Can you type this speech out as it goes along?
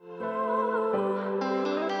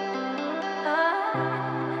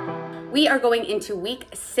We are going into week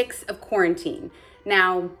 6 of quarantine.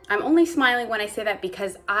 Now, I'm only smiling when I say that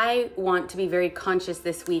because I want to be very conscious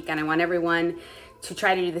this week, and I want everyone to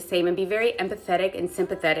try to do the same and be very empathetic and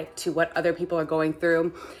sympathetic to what other people are going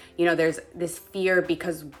through. You know, there's this fear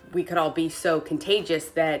because we could all be so contagious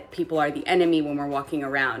that people are the enemy when we're walking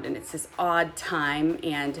around, and it's this odd time,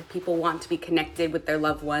 and people want to be connected with their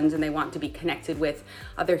loved ones and they want to be connected with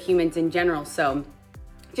other humans in general. So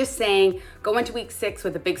just saying, go into week 6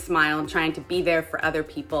 with a big smile and trying to be there for other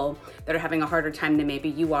people that are having a harder time than maybe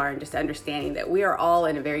you are, and just understanding that we are all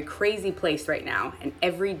in a very crazy place right now, and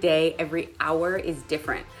every day, every hour is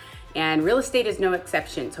different. And real estate is no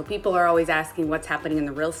exception. So people are always asking what's happening in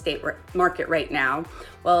the real estate market right now.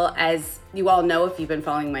 Well, as you all know, if you've been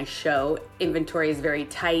following my show, inventory is very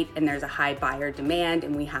tight and there's a high buyer demand,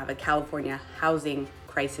 and we have a California housing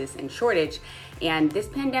crisis and shortage. And this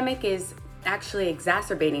pandemic is actually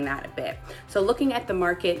exacerbating that a bit. So looking at the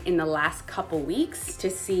market in the last couple weeks to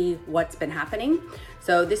see what's been happening.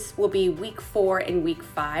 So this will be week 4 and week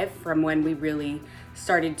 5 from when we really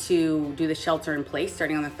started to do the shelter in place,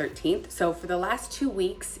 starting on the 13th. So for the last 2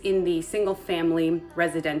 weeks in the single family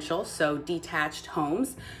residential, so detached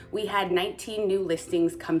homes, we had 19 new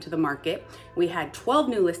listings come to the market. We had 12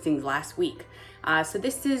 new listings last week. So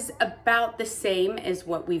this is about the same as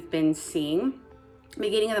what we've been seeing.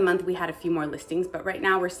 Beginning of the month, we had a few more listings, but right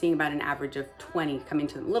now we're seeing about an average of 20 coming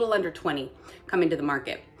to, a little under 20 come into the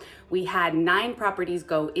market. We had 9 properties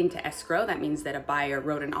go into escrow. That means that a buyer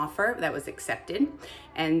wrote an offer that was accepted.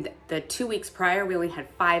 And the 2 weeks prior, we only had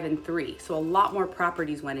 5 and 3. So a lot more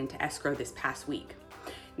properties went into escrow this past week.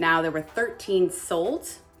 Now there were 13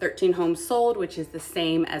 homes sold, which is the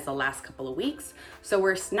same as the last couple of weeks. So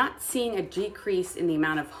we're not seeing a decrease in the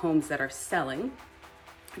amount of homes that are selling,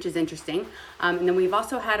 which is interesting. And then we've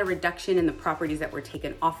also had a reduction in the properties that were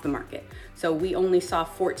taken off the market. So we only saw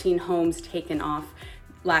 14 homes taken off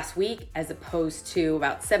last week as opposed to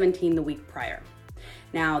about 17 the week prior.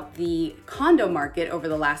 Now, the condo market over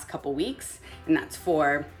the last couple weeks, and that's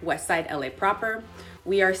for Westside LA proper,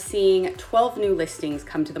 we are seeing 12 new listings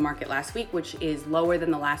come to the market last week, which is lower than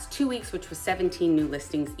the last 2 weeks, which was 17 new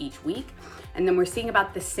listings each week. And then we're seeing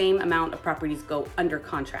about the same amount of properties go under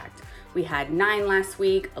contract. We had 9 last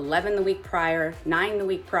week, 11 the week prior, 9 the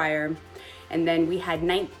week prior, and then we had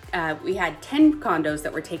 10 condos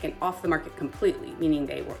that were taken off the market completely, meaning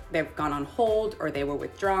they've gone on hold or they were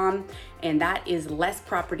withdrawn, and that is less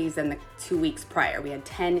properties than the 2 weeks prior. We had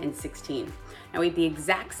 10 and 16. Now we had the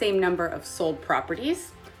exact same number of sold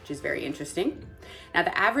properties, which is very interesting. Now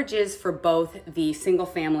the averages for both the single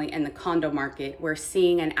family and the condo market, we're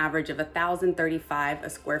seeing an average of $1,035 a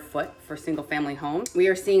square foot for single family homes. We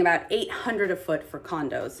are seeing about $800 a foot for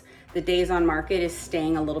condos. The days on market is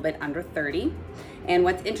staying a little bit under 30. And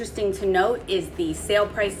what's interesting to note is the sale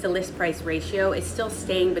price to list price ratio is still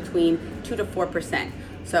staying between 2 to 4%.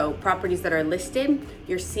 So properties that are listed,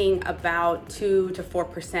 you're seeing about 2 to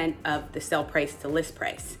 4% of the sale price to list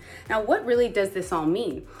price. Now, what really does this all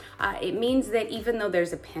mean? It means that even though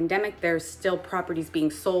there's a pandemic, there's still properties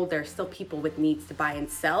being sold, there's still people with needs to buy and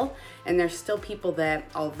sell, and there's still people that,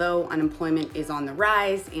 although unemployment is on the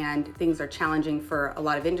rise and things are challenging for a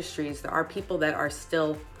lot of industries, there are people that are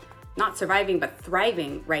still not surviving but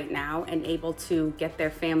thriving right now and able to get their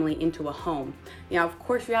family into a home. You know, of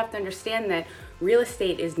course, you have to understand that real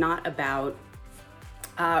estate is not about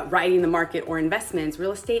riding the market or investments.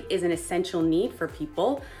 Real estate is an essential need for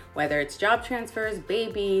people, whether it's job transfers,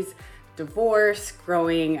 babies, divorce,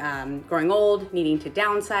 growing old, needing to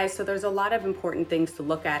downsize. So there's a lot of important things to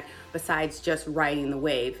look at besides just riding the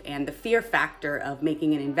wave and the fear factor of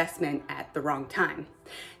making an investment at the wrong time.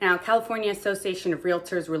 Now, California Association of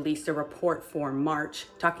Realtors released a report for March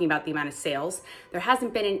talking about the amount of sales. There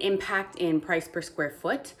hasn't been an impact in price per square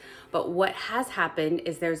foot, but what has happened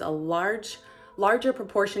is there's a larger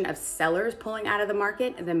proportion of sellers pulling out of the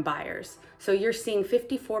market than buyers. So you're seeing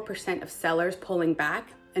 54% of sellers pulling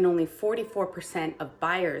back and only 44% of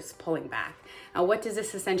buyers pulling back. Now, what does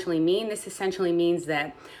this essentially mean? This essentially means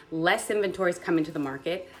that less inventory is coming to the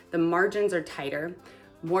market, the margins are tighter,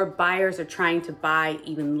 more buyers are trying to buy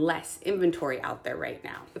even less inventory out there right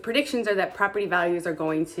now. The predictions are that property values are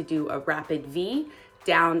going to do a rapid V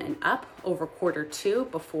down and up over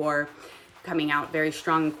Q2 before coming out very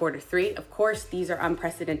strong in Q3. Of course, these are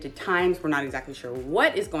unprecedented times. We're not exactly sure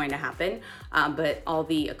what is going to happen, but all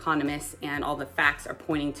the economists and all the facts are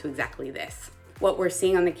pointing to exactly this. What we're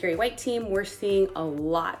seeing on the Carrie White team, we're seeing a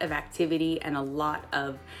lot of activity and a lot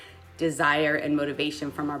of desire and motivation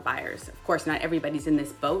from our buyers. Of course, not everybody's in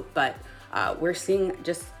this boat, but we're seeing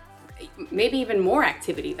just maybe even more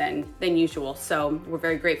activity than usual. So we're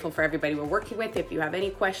very grateful for everybody we're working with. If you have any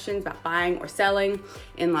questions about buying or selling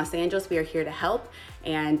in Los Angeles, we are here to help.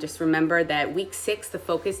 And just remember that week 6, the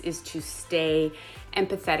focus is to stay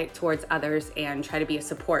empathetic towards others and try to be a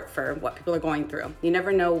support for what people are going through. You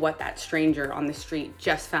never know what that stranger on the street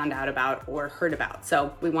just found out about or heard about.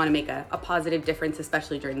 So we want to make a positive difference,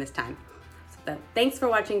 especially during this time. So thanks for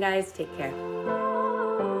watching, guys. Take care.